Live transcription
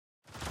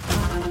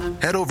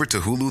Head over to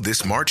Hulu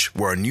this March,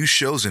 where our new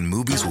shows and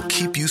movies will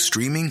keep you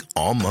streaming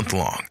all month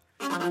long.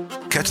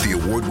 Catch the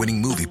award-winning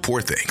movie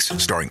Poor Things,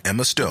 starring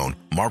Emma Stone,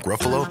 Mark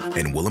Ruffalo,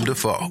 and Willem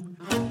Dafoe.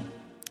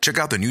 Check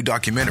out the new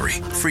documentary,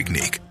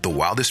 Freaknik, The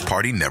Wildest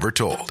Party Never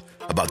Told,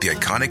 about the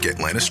iconic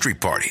Atlanta Street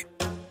Party.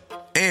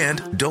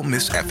 And don't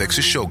miss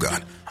FX's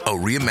Shogun, a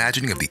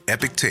reimagining of the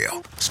epic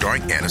tale,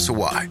 starring Anna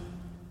Sawai.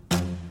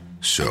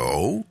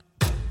 So,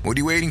 what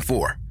are you waiting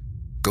for?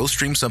 Go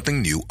stream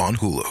something new on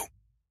Hulu.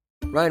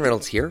 Ryan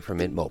Reynolds here from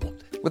Mint Mobile.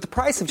 With the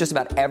price of just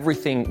about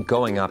everything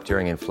going up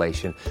during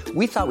inflation,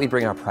 we thought we'd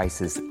bring our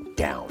prices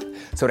down.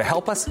 So to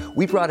help us,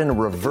 we brought in a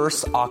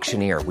reverse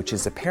auctioneer, which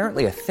is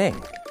apparently a thing.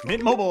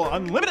 Mint Mobile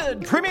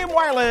Unlimited Premium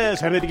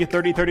Wireless. How to get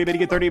 30, 30, bit to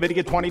get 30, bit to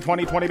get 20,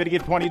 20, 20, bit to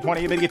get 20,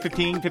 20, bit to get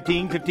 15,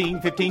 15,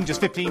 15, 15,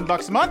 just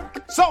 $15 a month?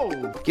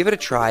 Sold! Give it a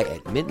try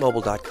at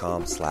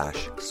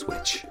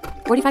mintmobile.com/switch.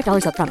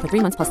 $45 up front for 3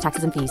 months plus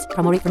taxes and fees.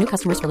 Promo rate for new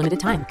customers for limited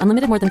time.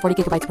 Unlimited more than 40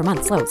 gigabytes per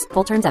month. Slows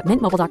full terms at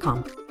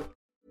mintmobile.com.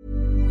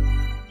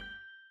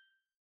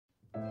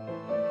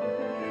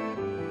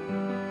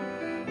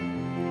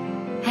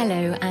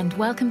 Hello and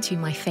welcome to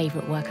My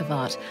Favourite Work of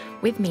Art,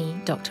 with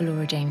me, Dr.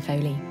 Laura Jane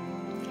Foley.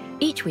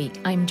 Each week,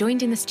 I'm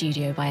joined in the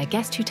studio by a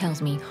guest who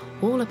tells me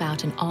all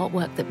about an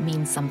artwork that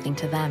means something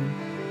to them.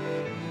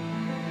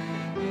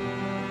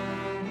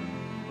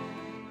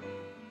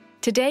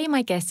 Today,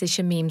 my guest is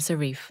Shamim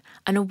Sarif,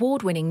 an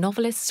award-winning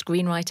novelist,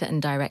 screenwriter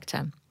and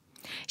director.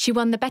 She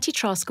won the Betty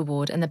Trask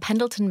Award and the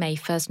Pendleton May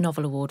First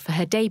Novel Award for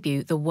her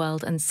debut, The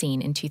World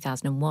Unseen, in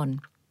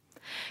 2001.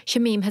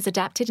 Shamim has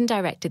adapted and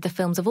directed the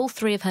films of all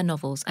 3 of her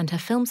novels, and her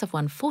films have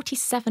won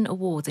 47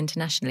 awards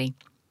internationally.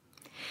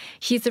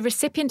 She is the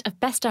recipient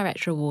of Best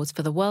Director Awards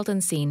for The World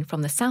Unseen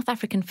from the South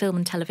African Film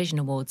and Television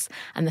Awards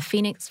and the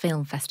Phoenix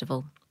Film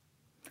Festival.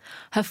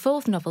 Her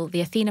 4th novel,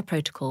 The Athena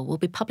Protocol, will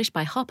be published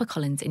by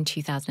HarperCollins in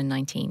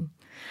 2019.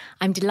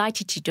 I'm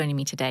delighted you're joining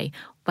me today.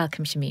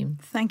 Welcome,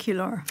 Shamim. Thank you,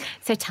 Laura.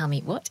 So tell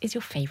me, what is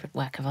your favourite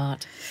work of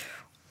art?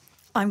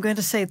 I'm going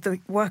to say the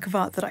work of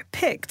art that I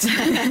picked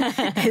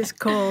is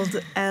called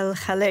El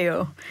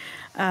Jaleo.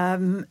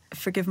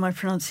 Forgive my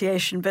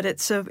pronunciation, but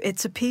it's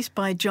a piece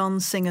by John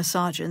Singer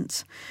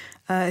Sargent,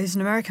 who's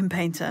an American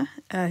painter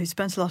who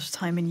spent a lot of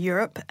time in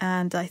Europe,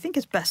 and I think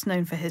is best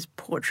known for his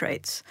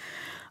portraits,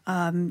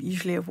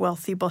 usually of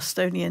wealthy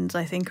Bostonians,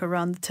 I think,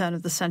 around the turn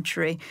of the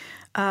century.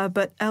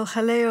 But El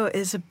Jaleo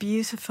is a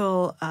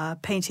beautiful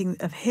painting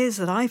of his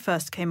that I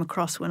first came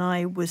across when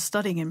I was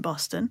studying in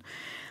Boston.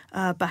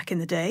 Back in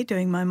the day,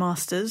 doing my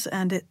master's,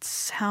 and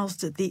it's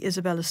housed at the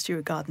Isabella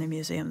Stewart Gardner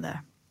Museum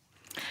there.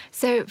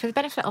 So, for the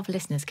benefit of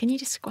listeners, can you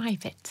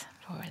describe it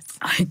for us?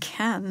 I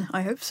can.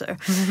 I hope so.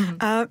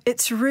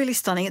 It's really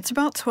stunning. It's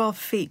about 12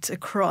 feet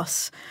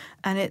across,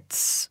 and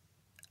it's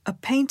a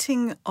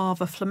painting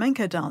of a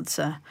flamenco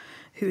dancer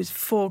who's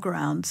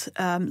foreground,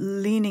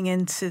 leaning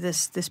into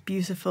this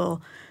beautiful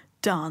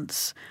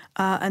dance,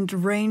 and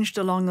ranged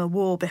along the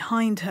wall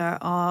behind her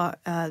are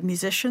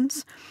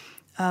musicians.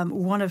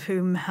 One of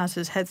whom has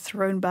his head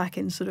thrown back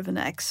in sort of an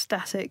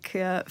ecstatic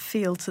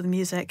feel to the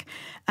music,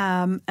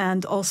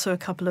 and also a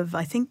couple of,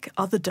 I think,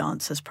 other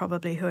dancers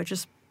probably, who are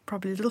just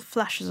probably little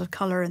flashes of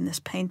colour in this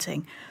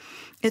painting.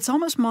 It's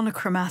almost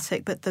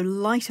monochromatic, but the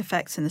light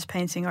effects in this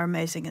painting are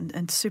amazing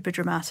and super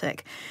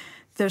dramatic.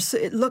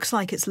 It looks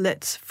like it's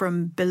lit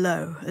from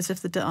below, as if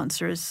the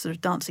dancer is sort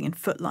of dancing in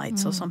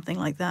footlights or something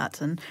like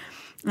that, and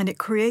it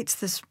creates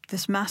this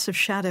massive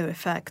shadow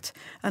effect.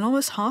 And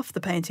almost half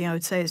the painting, I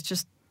would say, is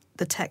just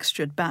the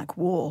textured back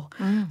wall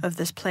of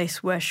this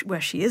place where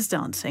she is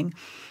dancing,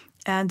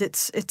 and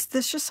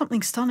there's just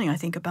something stunning, I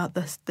think, about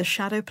the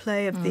shadow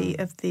play of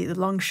the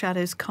long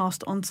shadows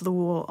cast onto the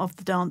wall of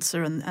the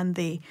dancer and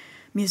the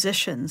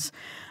musicians,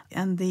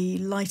 and the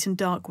light and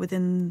dark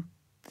within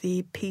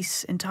the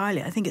piece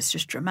entirely. I think it's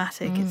just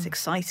dramatic. It's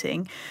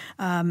exciting,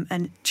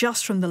 and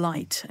just from the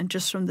light and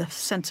just from the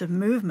sense of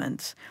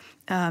movement.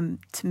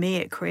 To me,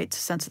 it creates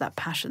a sense of that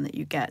passion that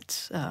you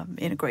get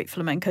in a great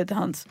flamenco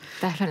dance.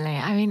 Definitely.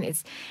 I mean,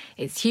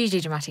 it's hugely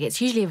dramatic. It's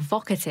hugely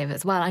evocative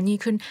as well. And you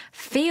can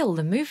feel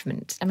the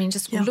movement. I mean,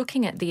 just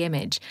looking at the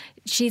image,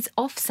 she's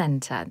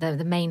off-centre,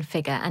 the main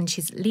figure, and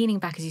she's leaning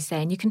back, as you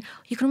say, and you can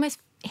almost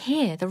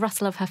hear the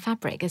rustle of her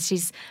fabric as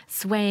she's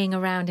swaying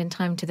around in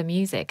time to the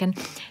music. And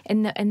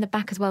in the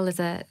back as well, there's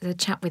a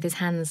chap with his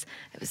hands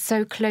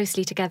so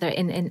closely together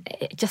in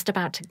just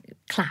about to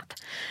clap.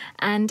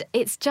 And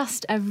it's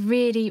just a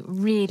really,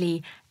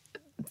 really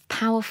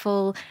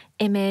powerful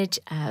image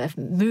of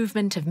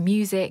movement, of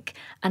music,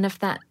 and of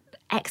that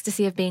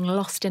ecstasy of being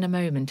lost in a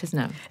moment, isn't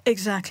it?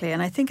 Exactly.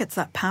 And I think it's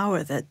that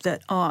power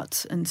that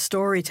art and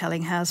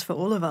storytelling has for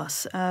all of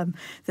us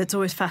that's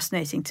always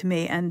fascinating to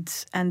me. And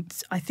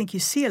I think you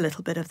see a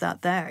little bit of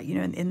that there,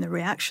 in the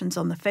reactions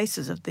on the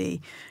faces of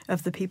the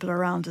people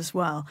around as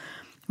well,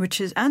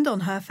 and on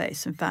her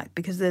face, in fact,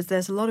 because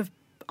there's a lot of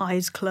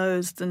eyes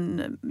closed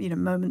and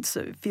moments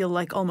that feel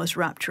like almost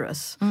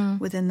rapturous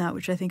within that,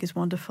 which I think is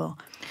wonderful.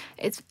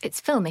 It's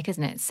filmic,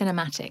 isn't it? It's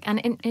cinematic.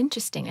 And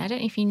interesting, I don't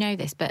know if you know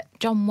this, but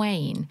John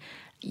Wayne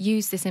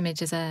used this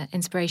image as an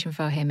inspiration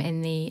for him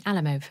in the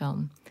Alamo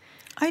film.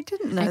 I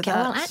didn't know that.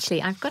 Well,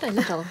 actually, I've got a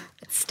little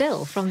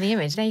still from the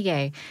image. There you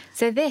go.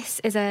 So there's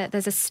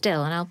a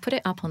still, and I'll put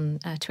it up on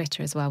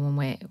Twitter as well when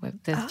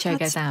the show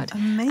goes out.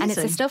 Amazing. And it's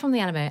a still from the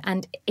Alamo,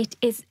 and it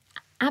is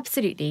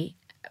absolutely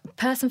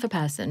person for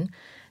person,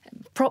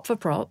 prop for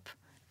prop,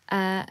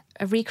 a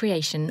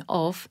recreation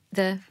of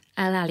the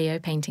El Alio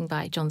painting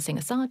by John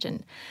Singer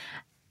Sargent.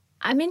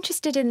 I'm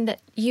interested in that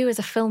you as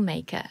a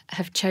filmmaker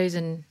have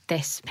chosen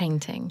this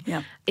painting.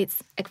 Yeah.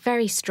 It's a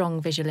very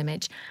strong visual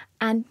image,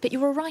 but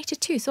you're a writer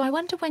too. So I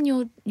wonder when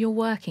you're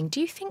working,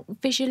 do you think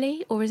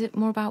visually or is it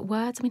more about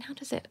words? I mean, how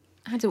does it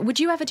would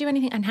you ever do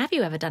anything, and have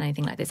you ever done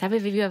anything like this? Have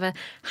you ever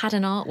had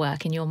an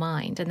artwork in your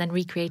mind and then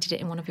recreated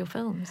it in one of your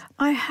films?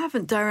 I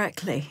haven't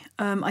directly.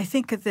 I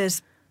think that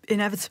there's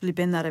inevitably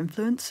been that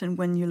influence, and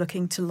when you're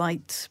looking to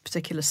light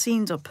particular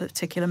scenes or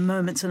particular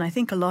moments, and I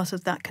think a lot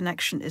of that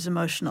connection is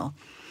emotional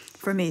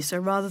for me. So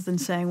rather than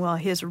saying, well,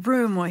 here's a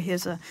room or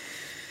here's a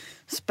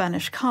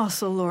Spanish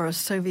castle or a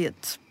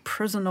Soviet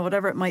prison or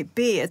whatever it might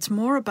be, it's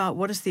more about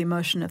what is the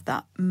emotion of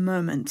that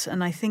moment.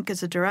 And I think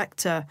as a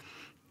director,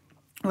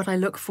 what I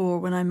look for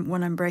when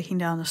I'm breaking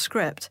down a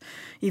script,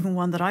 even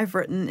one that I've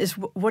written, is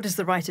what is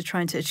the writer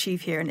trying to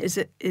achieve here? And is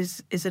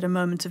it a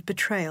moment of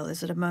betrayal?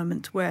 Is it a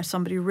moment where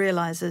somebody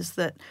realizes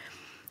that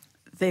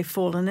they've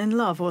fallen in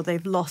love or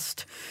they've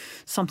lost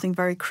something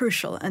very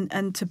crucial?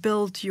 And to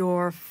build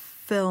your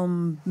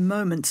film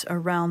moments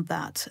around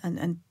that,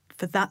 and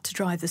for that to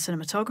drive the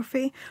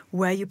cinematography,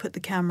 where you put the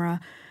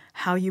camera,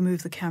 how you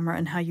move the camera,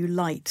 and how you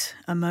light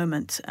a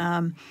moment.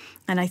 And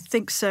I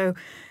think so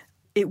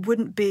it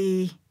wouldn't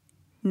be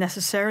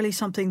necessarily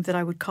something that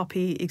I would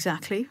copy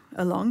exactly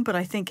along, but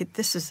I think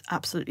this is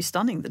absolutely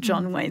stunning, the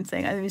John Wayne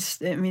thing. I mean,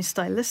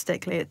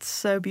 stylistically, it's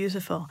so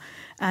beautiful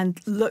and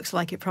looks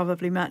like it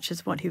probably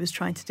matches what he was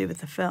trying to do with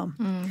the film.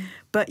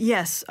 But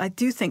yes, I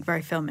do think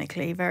very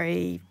filmically,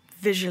 very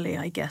visually,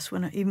 I guess,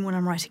 even when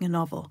I'm writing a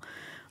novel.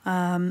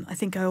 I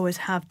think I always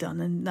have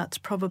done, and that's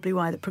probably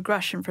why the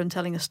progression from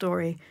telling a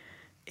story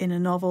in a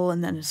novel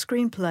and then a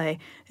screenplay,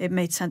 it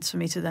made sense for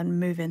me to then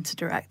move into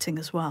directing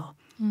as well.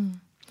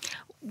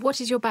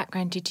 What is your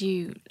background? Did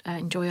you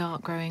enjoy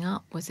art growing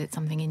up? Was it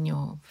something in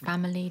your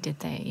family?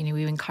 Were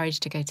you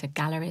encouraged to go to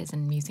galleries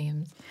and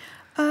museums?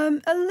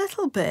 A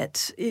little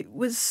bit. It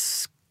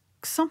was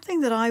something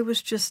that I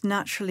was just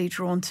naturally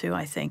drawn to,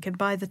 I think. And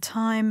by the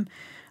time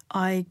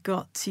I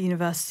got to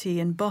university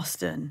in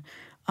Boston,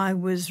 I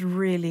was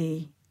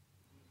really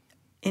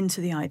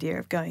into the idea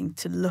of going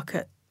to look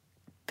at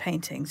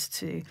paintings,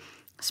 to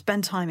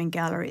spend time in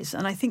galleries.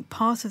 And I think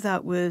part of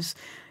that was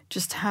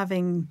just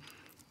having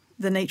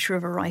the nature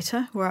of a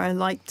writer, where I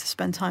liked to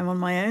spend time on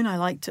my own. I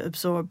liked to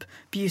absorb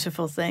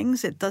beautiful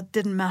things. That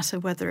didn't matter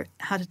whether it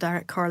had a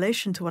direct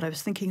correlation to what I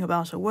was thinking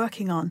about or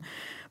working on.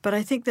 But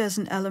I think there's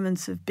an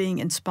element of being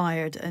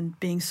inspired and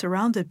being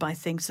surrounded by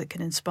things that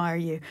can inspire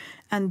you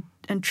and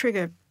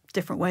trigger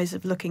different ways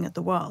of looking at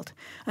the world.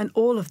 And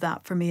all of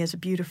that, for me, is a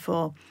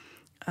beautiful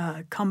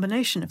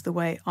combination of the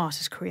way art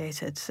is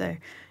created. So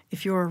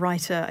if you're a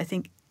writer, I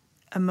think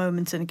a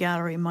moment in a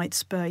gallery might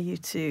spur you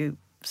to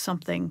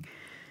something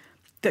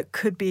that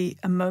could be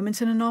a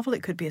moment in a novel.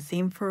 It could be a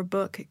theme for a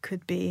book. It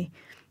could be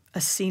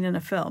a scene in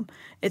a film.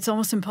 It's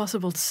almost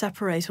impossible to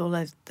separate all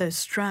those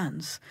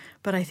strands.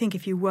 But I think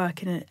if you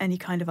work in any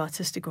kind of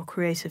artistic or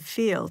creative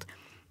field,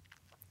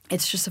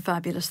 it's just a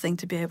fabulous thing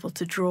to be able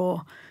to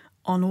draw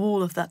on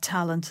all of that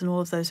talent and all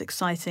of those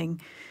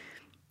exciting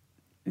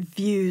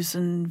views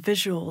and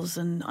visuals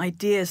and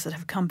ideas that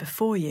have come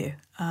before you,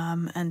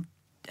 and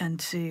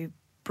to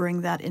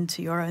bring that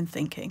into your own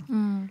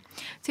thinking.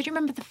 So do you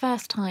remember the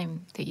first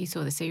time that you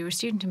saw this? So you were a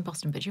student in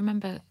Boston, but do you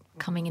remember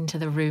coming into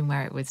the room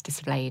where it was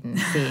displayed and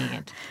seeing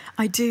it?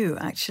 I do,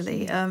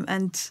 actually.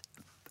 And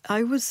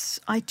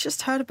I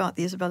just heard about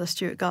the Isabella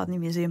Stewart Gardner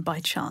Museum by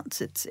chance.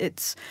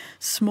 It's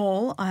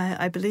small.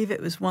 I believe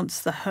it was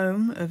once the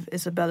home of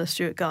Isabella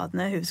Stewart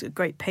Gardner, who's a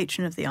great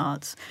patron of the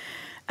arts.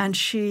 And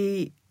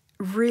she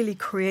really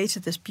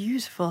created this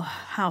beautiful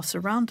house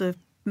around a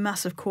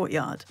massive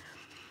courtyard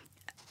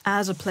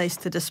as a place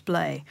to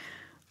display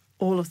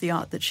all of the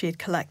art that she had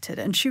collected.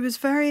 And she was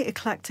very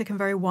eclectic and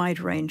very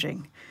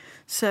wide-ranging.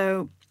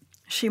 So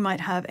she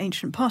might have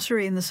ancient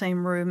pottery in the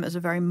same room as a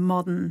very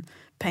modern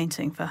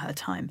painting for her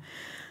time.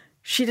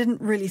 She didn't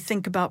really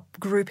think about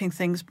grouping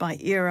things by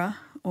era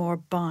or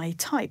by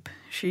type.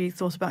 She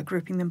thought about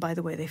grouping them by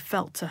the way they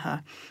felt to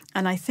her.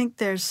 And I think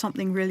there's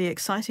something really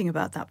exciting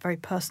about that very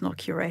personal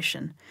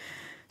curation.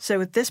 So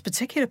with this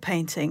particular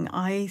painting,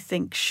 I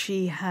think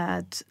she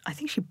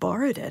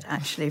borrowed it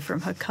actually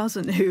from her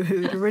cousin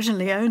who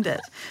originally owned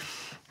it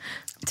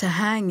to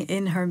hang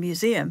in her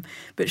museum.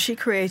 But she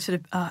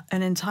created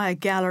an entire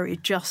gallery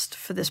just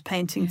for this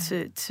painting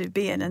to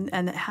be in.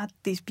 And it had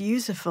these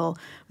beautiful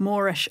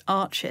Moorish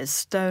arches,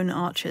 stone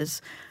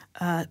arches,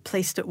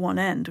 placed at one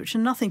end, which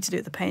had nothing to do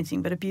with the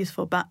painting, but a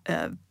beautiful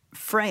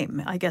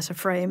frame, I guess a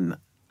frame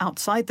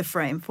outside the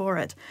frame for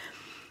it.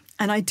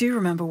 And I do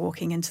remember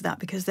walking into that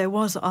because there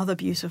was other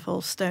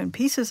beautiful stone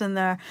pieces in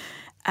there.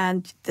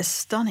 And this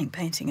stunning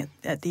painting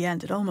at the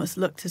end, it almost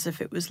looked as if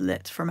it was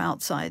lit from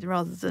outside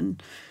rather than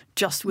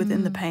just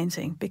within the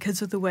painting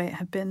because of the way it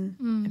had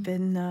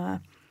been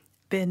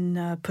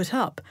put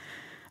up.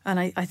 And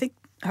I think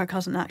her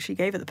cousin actually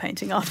gave her the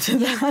painting after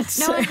that. No,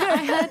 So. I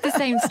heard the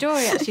same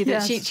story, actually,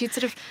 that Yes. she'd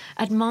sort of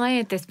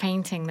admired this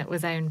painting that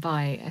was owned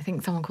by, I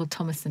think, someone called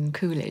Thomason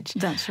Coolidge.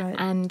 That's right.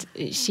 And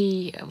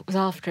she was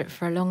after it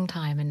for a long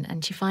time,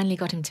 and she finally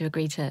got him to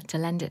agree to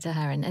lend it to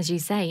her. And as you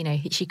say, you know,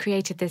 she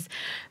created this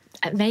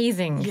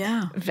amazing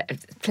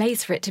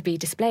place for it to be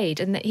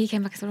displayed, and that he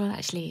came back and said, well,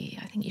 actually,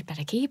 I think you'd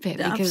better keep it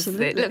because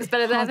it looks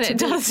better there than it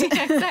does.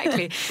 Yeah,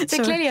 exactly.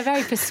 So clearly a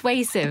very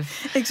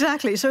persuasive.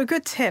 Exactly. So a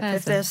good tip person.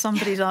 if there's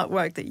somebody's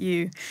artwork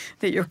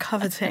that you're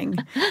coveting,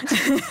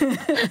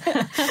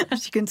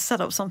 you can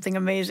set up something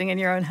amazing in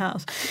your own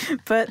house.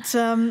 But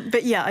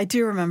yeah, I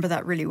do remember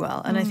that really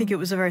well, and I think it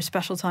was a very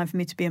special time for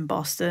me to be in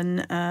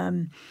Boston.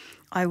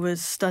 I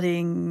was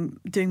doing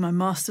my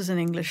master's in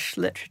English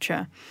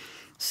literature.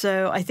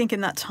 So I think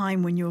in that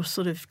time when you're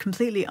sort of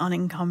completely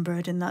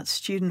unencumbered in that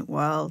student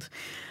world,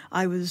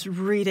 I was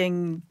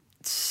reading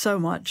so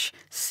much,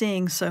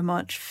 seeing so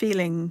much,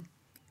 feeling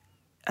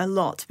a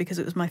lot because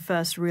it was my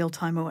first real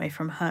time away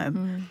from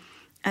home.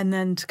 And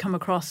then to come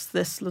across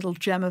this little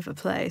gem of a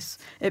place,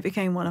 it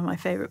became one of my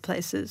favorite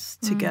places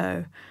to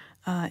go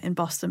in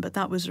Boston. But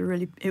that was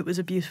it was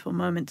a beautiful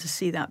moment to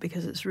see that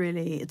because it's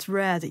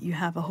rare that you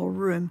have a whole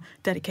room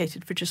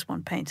dedicated for just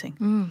one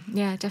painting.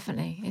 Yeah,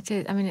 definitely. It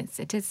is. I mean,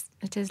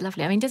 it is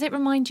lovely. I mean, does it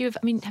remind you of,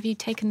 I mean, have you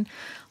taken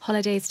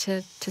holidays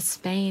to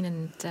Spain,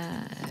 and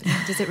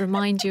does it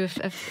remind you of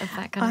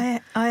that kind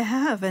of... I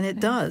have, and it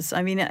does.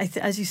 I mean,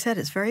 as you said,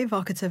 it's very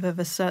evocative of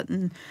a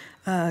certain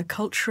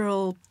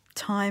cultural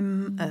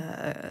time,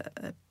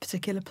 a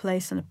particular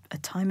place and a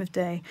time of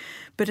day.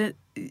 But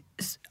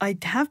I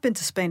have been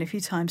to Spain a few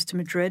times, to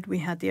Madrid. We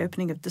had the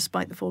opening of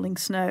Despite the Falling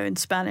Snow in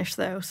Spanish,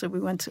 though, so we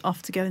went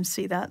off to go and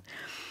see that,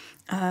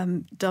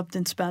 dubbed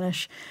in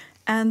Spanish.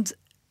 And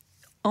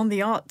on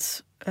the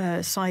art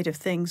side of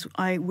things,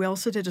 we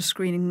also did a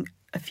screening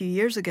a few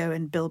years ago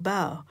in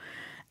Bilbao.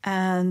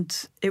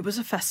 And it was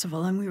a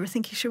festival, and we were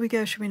thinking, should we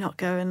go, should we not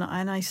go? And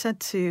I said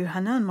to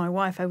Hanan, my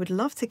wife, I would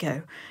love to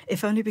go,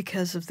 if only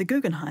because of the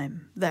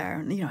Guggenheim there.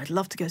 And, you know, I'd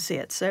love to go see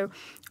it. So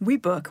we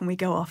book and we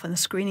go off, and the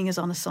screening is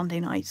on a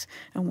Sunday night.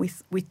 And we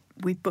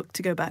book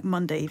to go back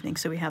Monday evening,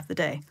 so we have the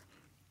day.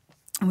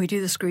 And we do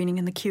the screening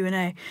and the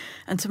Q&A.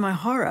 And to my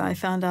horror, I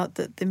found out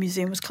that the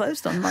museum was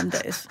closed on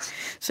Mondays.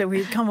 So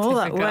we'd come all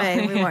that way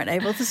and we weren't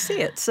able to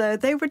see it. So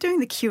they were doing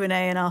the Q&A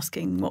and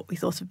asking what we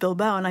thought of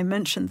Bilbao, and I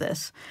mentioned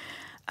this.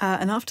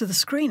 And after the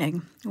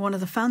screening, one of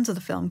the fans of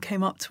the film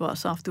came up to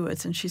us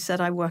afterwards, and she said,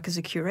 I work as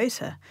a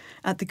curator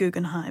at the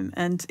Guggenheim,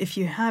 and if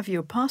you have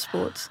your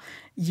passports,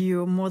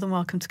 you're more than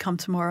welcome to come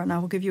tomorrow, and I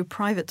will give you a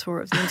private tour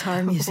of the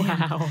entire museum.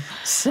 Wow.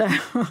 So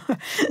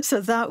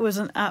that was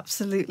an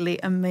absolutely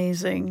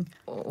amazing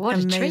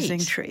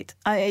treat.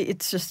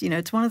 It's just, you know,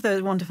 it's one of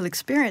those wonderful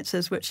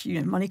experiences which, you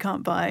know, money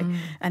can't buy.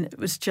 And it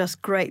was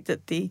just great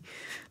that the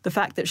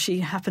fact that she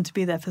happened to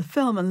be there for the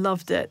film and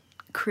loved it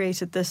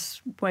created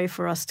this way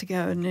for us to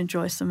go and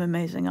enjoy some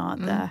amazing art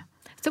there.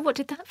 So what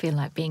did that feel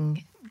like,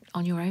 being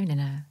on your own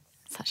in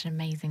such an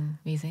amazing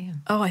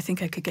museum? Oh, I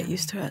think I could get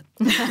used to it.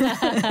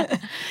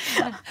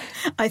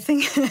 I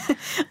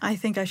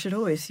think I should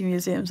always see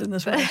museums in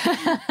this way.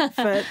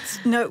 But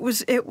no,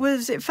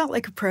 it felt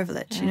like a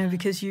privilege, you know,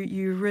 because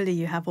you really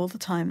have all the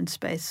time and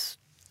space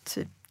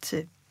to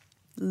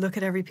look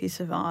at every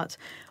piece of art.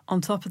 On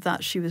top of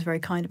that, she was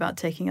very kind about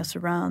taking us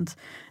around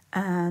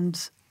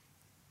and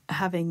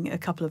having a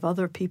couple of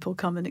other people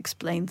come and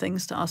explain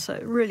things to us. So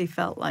it really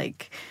felt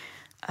like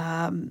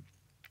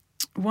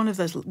one of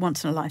those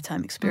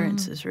once-in-a-lifetime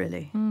experiences,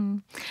 really.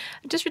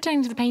 Just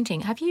returning to the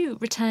painting, have you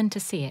returned to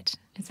see it?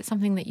 Is it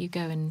something that you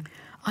go and...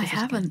 I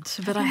haven't,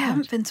 but I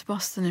haven't been to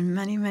Boston in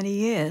many, many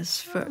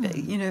years.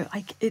 You know,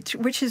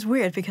 which is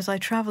weird because I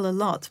travel a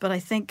lot, but I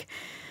think...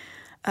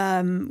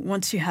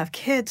 once you have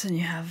kids and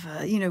you have,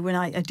 you know, when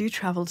I do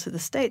travel to the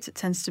States, it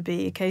tends to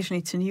be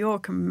occasionally to New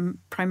York and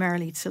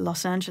primarily to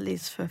Los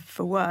Angeles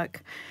for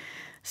work.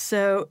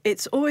 So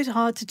it's always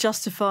hard to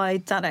justify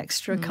that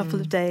extra couple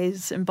of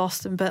days in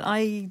Boston, but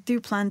I do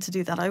plan to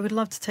do that. I would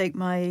love to take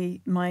my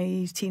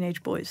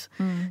teenage boys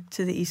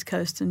to the East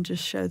Coast and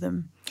just show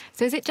them.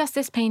 So is it just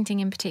this painting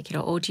in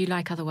particular, or do you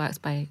like other works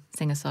by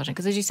Singer Sargent?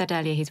 Because as you said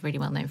earlier, he's really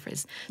well known for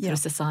his sort of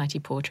society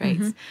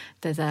portraits.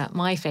 There's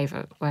my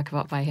favourite work of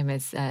art by him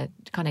is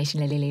Carnation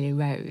Lily Lily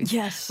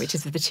Rose, which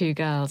is of the two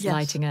girls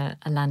lighting a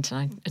lantern.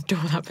 I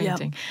adore that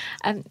painting.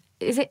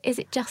 Is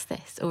it just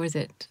this, or is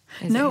it?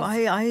 No,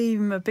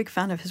 I'm a big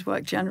fan of his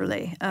work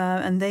generally,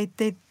 and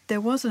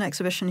there was an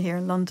exhibition here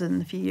in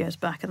London a few years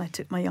back, and I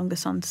took my younger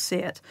son to see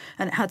it,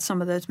 and it had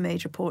some of those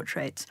major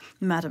portraits,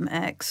 Madame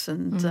X,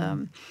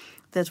 and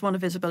there's one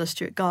of Isabella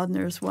Stewart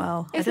Gardner as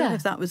well. I don't know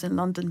if that was in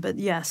London, but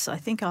yes, I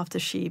think after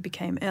she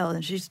became ill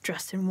and she's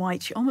dressed in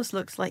white, it almost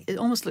looks like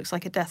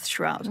a death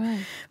shroud.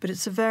 Right. But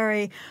it's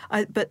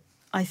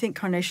I think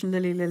Carnation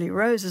Lily Lily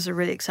Rose is a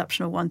really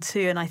exceptional one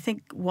too, and I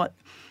think what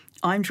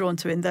I'm drawn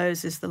to in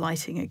those is the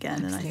lighting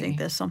again. Absolutely. And I think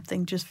there's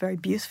something just very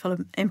beautiful,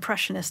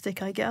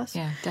 impressionistic, I guess.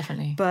 Yeah,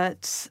 definitely.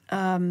 But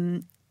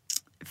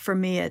for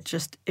me, it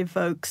just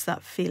evokes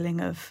that feeling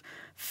of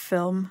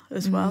film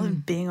as well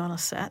and being on a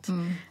set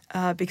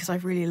because I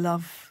really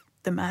love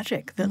the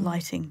magic that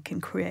lighting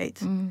can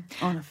create on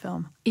a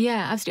film.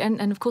 Yeah, absolutely.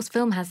 And of course,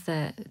 film has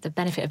the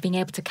benefit of being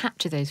able to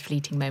capture those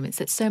fleeting moments.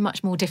 That's so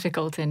much more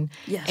difficult in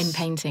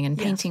painting and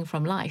painting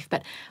from life.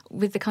 But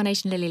with the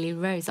Carnation Lily Lee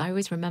Rose, I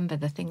always remember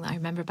the thing that I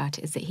remember about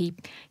it is that he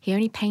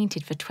only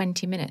painted for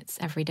 20 minutes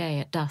every day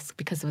at dusk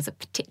because there was a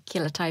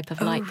particular type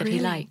of light that he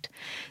liked.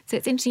 So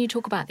it's interesting you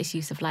talk about this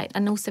use of light.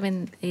 And also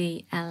in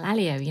the El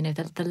Alio, you know,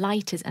 the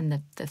light is and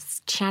the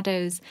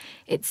shadows,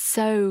 it's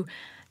so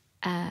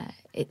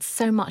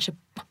much a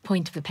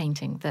point of the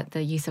painting, that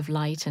the use of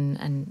light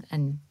and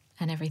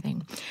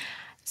everything.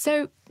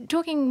 So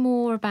talking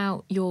more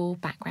about your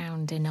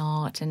background in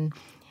art and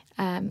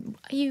are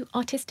you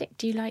artistic?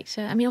 Do you like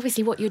to... I mean,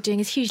 obviously what you're doing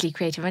is hugely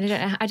creative.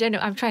 And I don't know.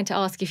 I'm trying to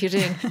ask if you're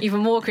doing even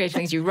more creative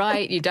things. You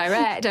write, you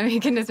direct. I mean,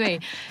 goodness me.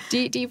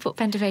 Do you put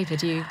pen to paper?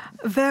 Do you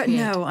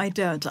No, I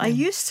don't. I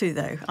used to,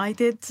 though. I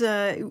did.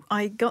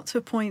 I got to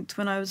a point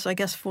when I was, I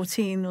guess,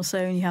 14 or so,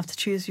 and you have to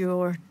choose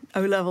your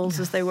O-levels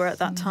as they were at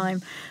that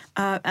time.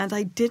 And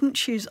I didn't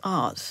choose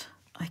art.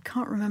 I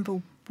can't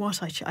remember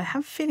what I chose. I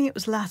have a feeling it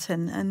was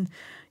Latin. And,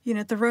 you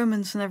know, the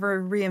Romans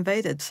never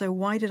reinvaded. So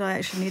why did I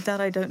actually need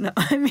that? I don't know.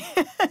 I mean,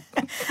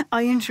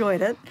 I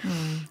enjoyed it.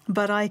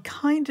 But I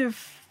kind of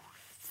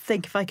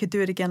think if I could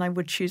do it again, I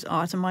would choose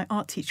art. And my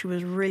art teacher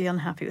was really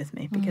unhappy with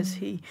me because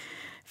he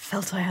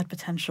felt I had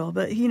potential.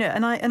 But, you know,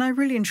 and I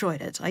really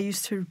enjoyed it. I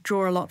used to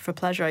draw a lot for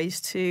pleasure. I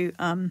used to...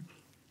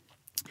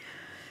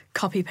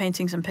 copy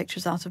paintings and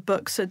pictures out of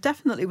books. So it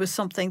definitely was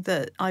something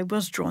that I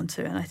was drawn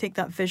to. And I think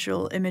that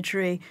visual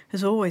imagery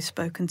has always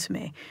spoken to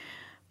me.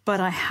 But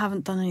I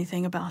haven't done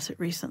anything about it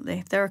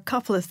recently. There are a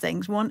couple of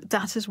things. One,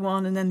 that is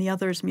one, and then the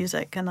other is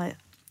music. And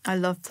I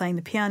love playing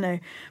the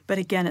piano. But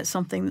again, it's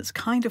something that's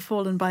kind of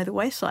fallen by the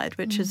wayside,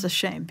 which is a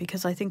shame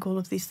because I think all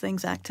of these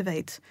things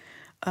activate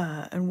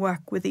and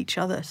work with each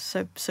other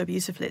so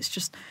beautifully. It's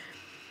just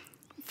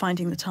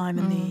finding the time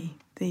and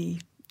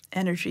the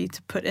energy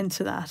to put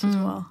into that as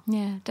well.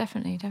 Yeah,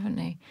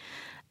 definitely.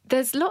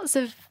 There's lots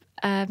of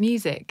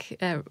music,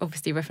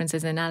 obviously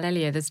references in El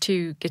Alio. There's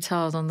 2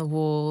 guitars on the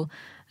wall,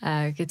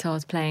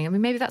 guitars playing. I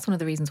mean, maybe that's one of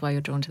the reasons why you're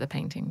drawn to the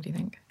painting, do you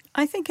think?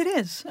 I think it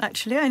is,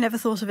 actually. I never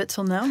thought of it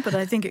till now, but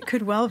I think it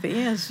could well be,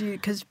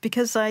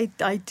 because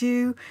I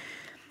do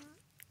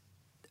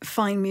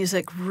find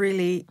music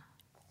really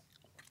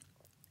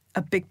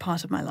a big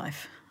part of my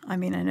life. I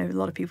mean, I know a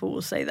lot of people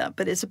will say that,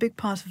 but it's a big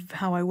part of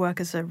how I work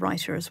as a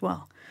writer as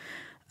well,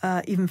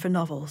 even for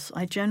novels.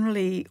 I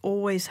generally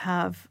always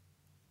have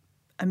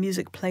a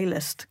music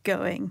playlist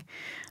going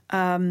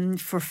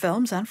for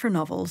films and for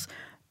novels,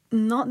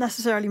 not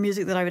necessarily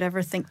music that I would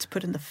ever think to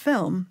put in the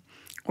film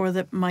or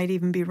that might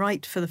even be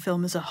right for the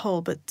film as a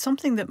whole, but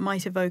something that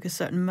might evoke a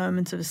certain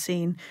moment of a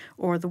scene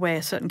or the way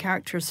a certain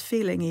character is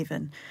feeling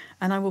even.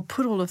 And I will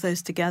put all of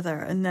those together,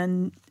 and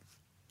then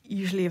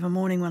usually of a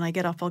morning when I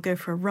get up, I'll go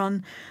for a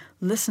run,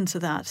 listen to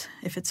that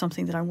if it's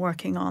something that I'm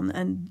working on.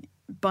 And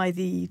by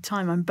the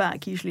time I'm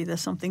back, usually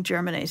there's something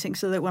germinating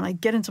so that when I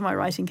get into my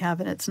writing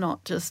cabin, it's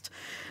not just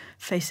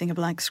facing a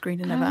blank screen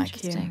in a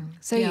vacuum.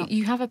 So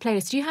you have a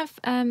playlist. Do you have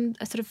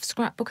a sort of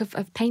scrapbook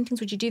of paintings?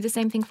 Would you do the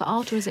same thing for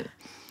art, or is it...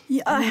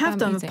 Yeah, I have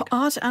done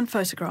art and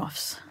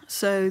photographs.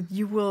 So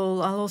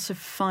I'll also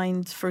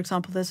find, for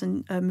example, there's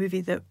a movie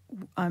that,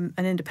 an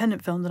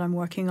independent film that I'm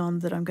working on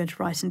that I'm going to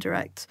write and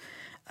direct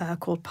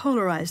called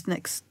Polarized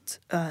next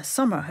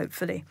summer,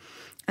 hopefully.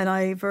 And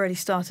I've already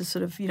started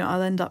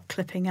I'll end up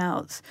clipping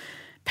out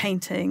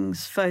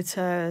paintings,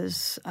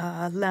 photos,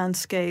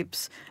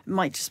 landscapes. It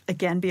might just,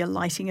 again, be a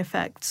lighting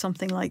effect,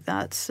 something like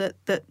that,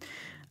 that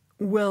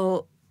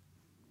will...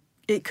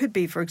 It could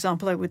be, for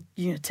example, I would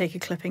take a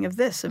clipping of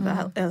this, of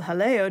El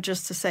Jaleo,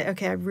 just to say,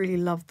 okay, I really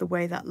love the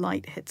way that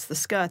light hits the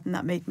skirt, and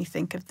that made me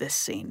think of this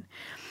scene.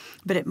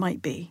 But it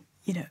might be,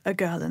 a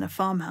girl in a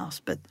farmhouse,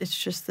 but it's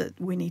just that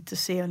we need to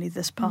see only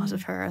this part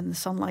of her and the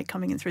sunlight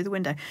coming in through the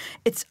window.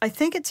 I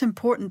think it's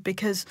important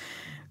because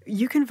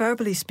you can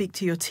verbally speak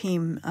to your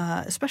team,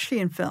 especially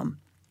in film,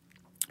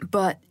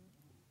 but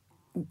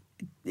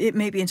it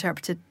may be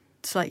interpreted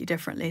slightly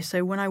differently.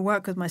 So when I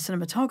work with my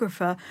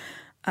cinematographer,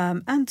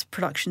 and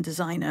production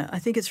designer, I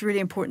think it's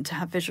really important to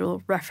have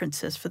visual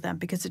references for them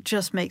because it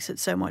just makes it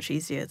so much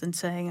easier than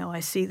saying, oh, I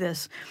see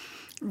this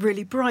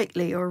really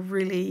brightly or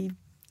really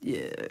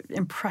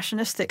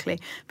impressionistically,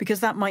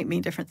 because that might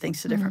mean different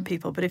things to different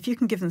people. But if you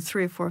can give them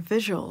 3 or 4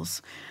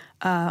 visuals,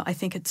 I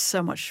think it's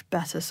so much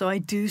better. So I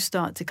do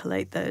start to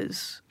collate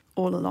those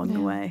all along the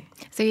way.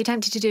 So you're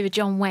tempted to do a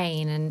John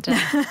Wayne and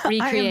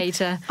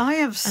recreate I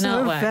am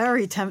so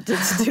very tempted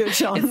to do a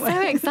John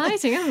Wayne. It's so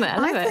exciting, isn't it?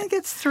 I think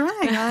it's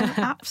thrilling. I'm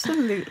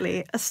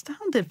absolutely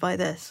astounded by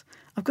this.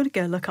 I've got to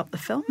go look up the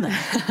film now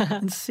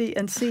and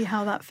see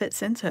how that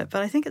fits into it.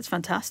 But I think it's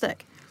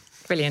fantastic.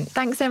 Brilliant.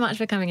 Thanks so much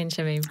for coming in,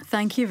 Shamim.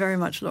 Thank you very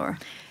much, Laura.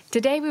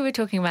 Today we were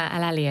talking about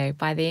Elalio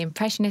by the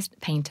Impressionist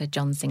painter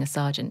John Singer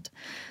Sargent.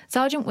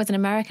 Sargent was an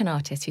American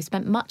artist who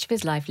spent much of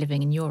his life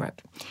living in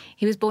Europe.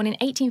 He was born in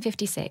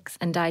 1856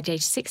 and died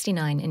aged 69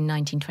 in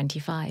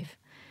 1925.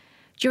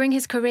 During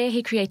his career,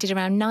 he created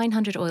around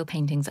 900 oil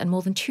paintings and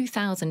more than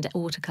 2,000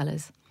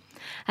 watercolours.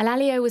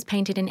 Elalio was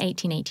painted in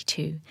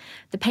 1882.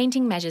 The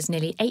painting measures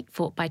nearly 8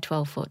 foot by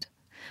 12 foot.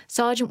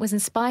 Sargent was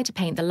inspired to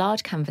paint the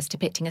large canvas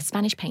depicting a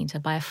Spanish painter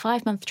by a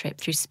 5-month trip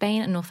through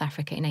Spain and North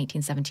Africa in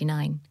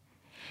 1879.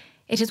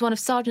 It is one of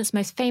Sargent's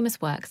most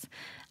famous works,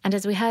 and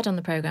as we heard on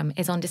the programme,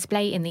 is on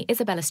display in the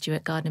Isabella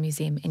Stewart Gardner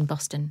Museum in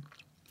Boston.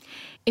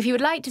 If you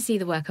would like to see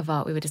the work of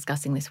art we were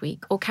discussing this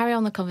week, or carry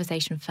on the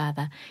conversation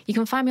further, you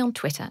can find me on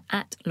Twitter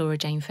at Laura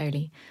Jane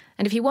Foley.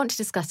 And if you want to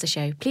discuss the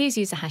show, please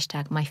use the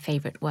hashtag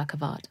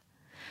 #MyFavouriteWorkOfArt.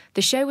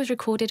 The show was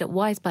recorded at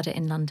Wise Budder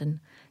in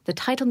London. The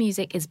title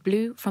music is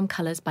Blue from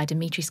Colours by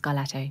Dimitri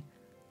Scarlatto.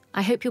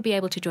 I hope you'll be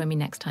able to join me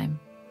next time.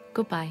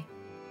 Goodbye.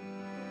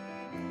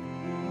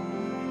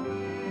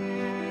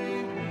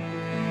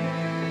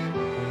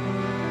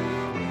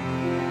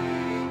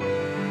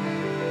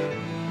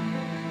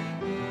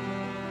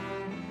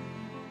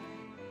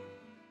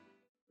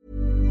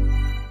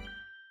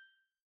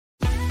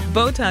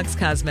 Botox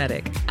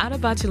Cosmetic, out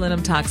of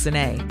botulinum toxin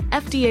A,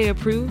 FDA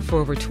approved for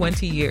over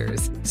 20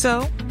 years.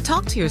 So,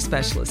 talk to your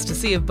specialist to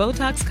see if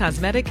Botox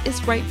Cosmetic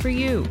is right for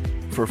you.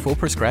 For full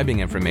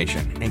prescribing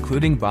information,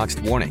 including boxed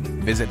warning,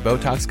 visit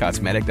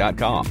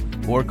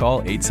BotoxCosmetic.com or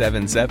call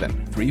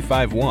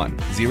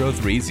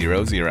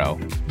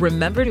 877-351-0300.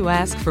 Remember to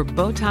ask for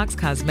Botox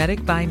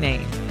Cosmetic by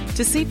name.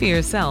 To see for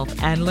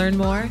yourself and learn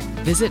more,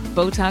 visit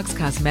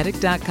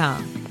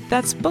BotoxCosmetic.com.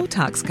 That's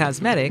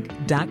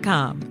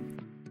BotoxCosmetic.com.